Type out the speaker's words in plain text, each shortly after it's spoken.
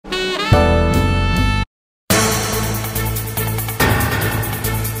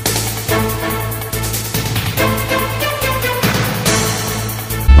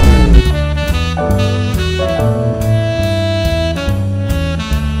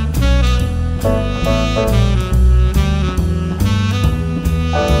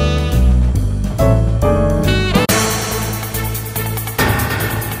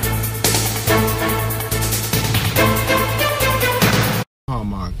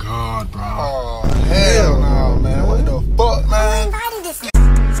God, bro. Oh, hell no, man. What the fuck, man?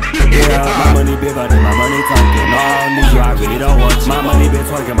 Yeah, my money bigger than my money talking. All these you, I really don't want you. My money been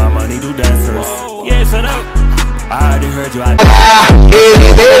twerking, my money do dancers. Yeah, shut up. I already heard you.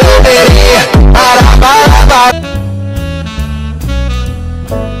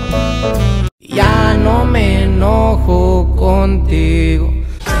 Ya no me enojo contigo.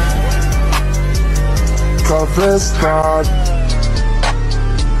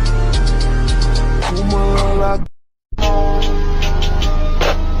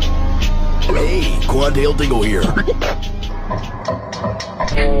 Hey, Quadale Dingle here.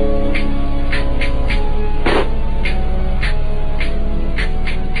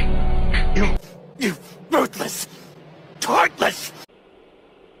 You ruthless, heartless.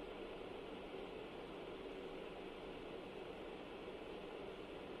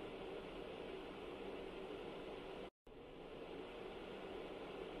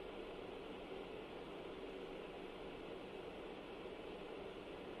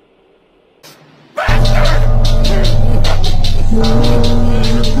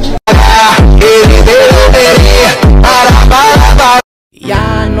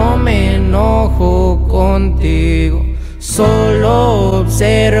 Ya no me enojo contigo, solo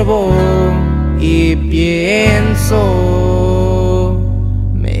observo y pienso,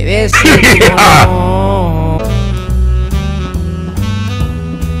 me decepcionó.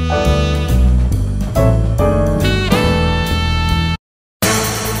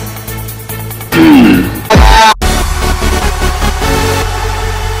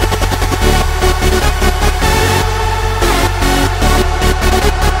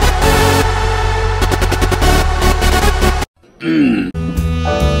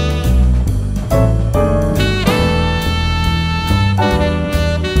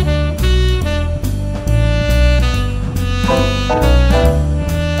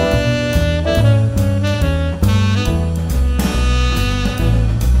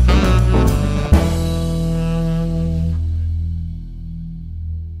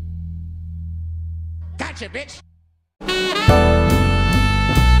 Gotcha, bitch.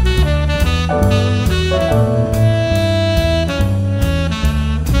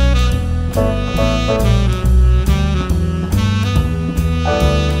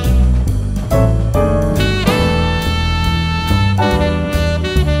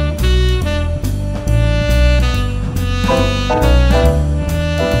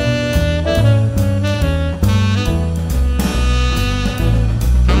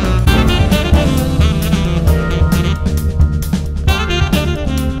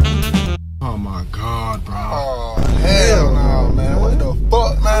 Oh my God, bro. Oh, hell no, man. What the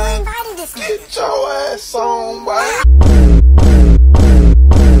fuck, man? Get your ass on, boy.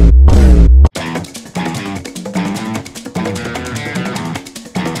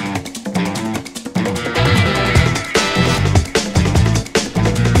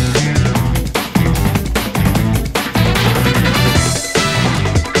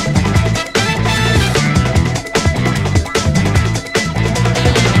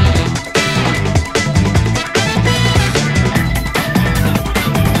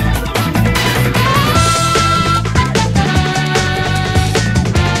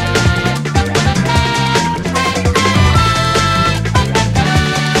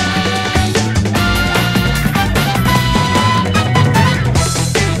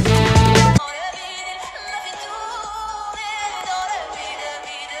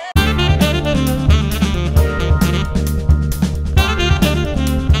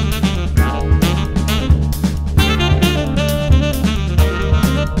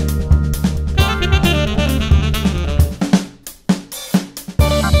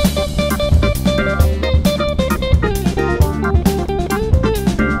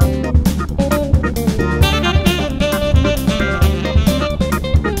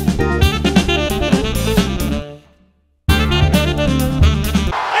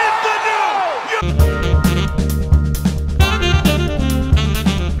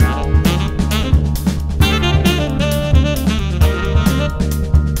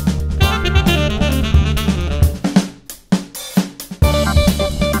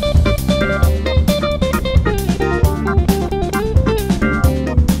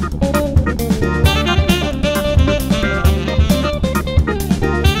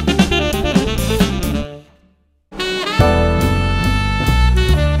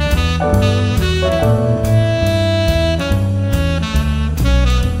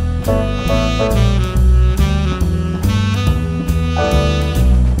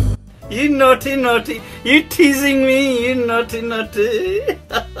 You naughty, naughty. You teasing me, you naughty, naughty.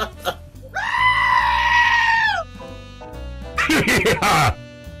 Yeah.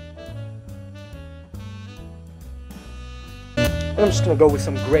 I'm just gonna go with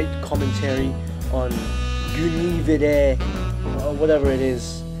some great commentary on Gunivide, or whatever it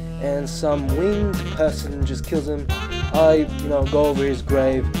is, and some winged person just kills him. I, go over his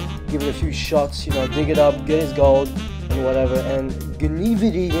grave, give it a few shots, dig it up, get his gold, and whatever, and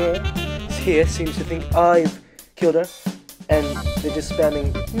Gunivide here seems to think I've killed her, and they're just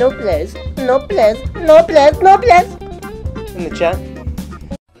spamming no bless, no bless, no bless, no bless in the chat.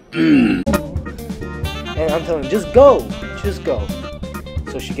 And I'm telling her, just go.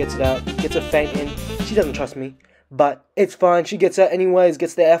 So she gets it out, gets a feint in. She doesn't trust me, but it's fine. She gets out anyways,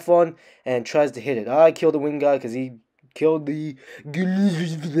 gets the F on, and tries to hit it. I killed the wing guy because he killed the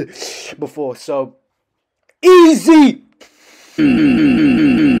before, so easy.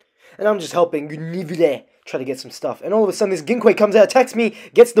 And I'm just helping try to get some stuff. And all of a sudden this Ginkway comes out, attacks me,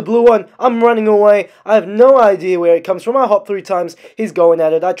 gets the blue one. I'm running away. I have no idea where it comes from. I hop 3 times. He's going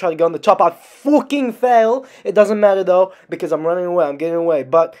at it. I try to go on the top. I fucking fail. It doesn't matter though, because I'm running away. I'm getting away.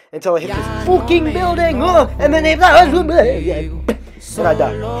 But until I hit this fucking building, and then and I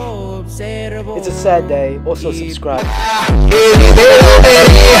die. It's a sad day. Also subscribe.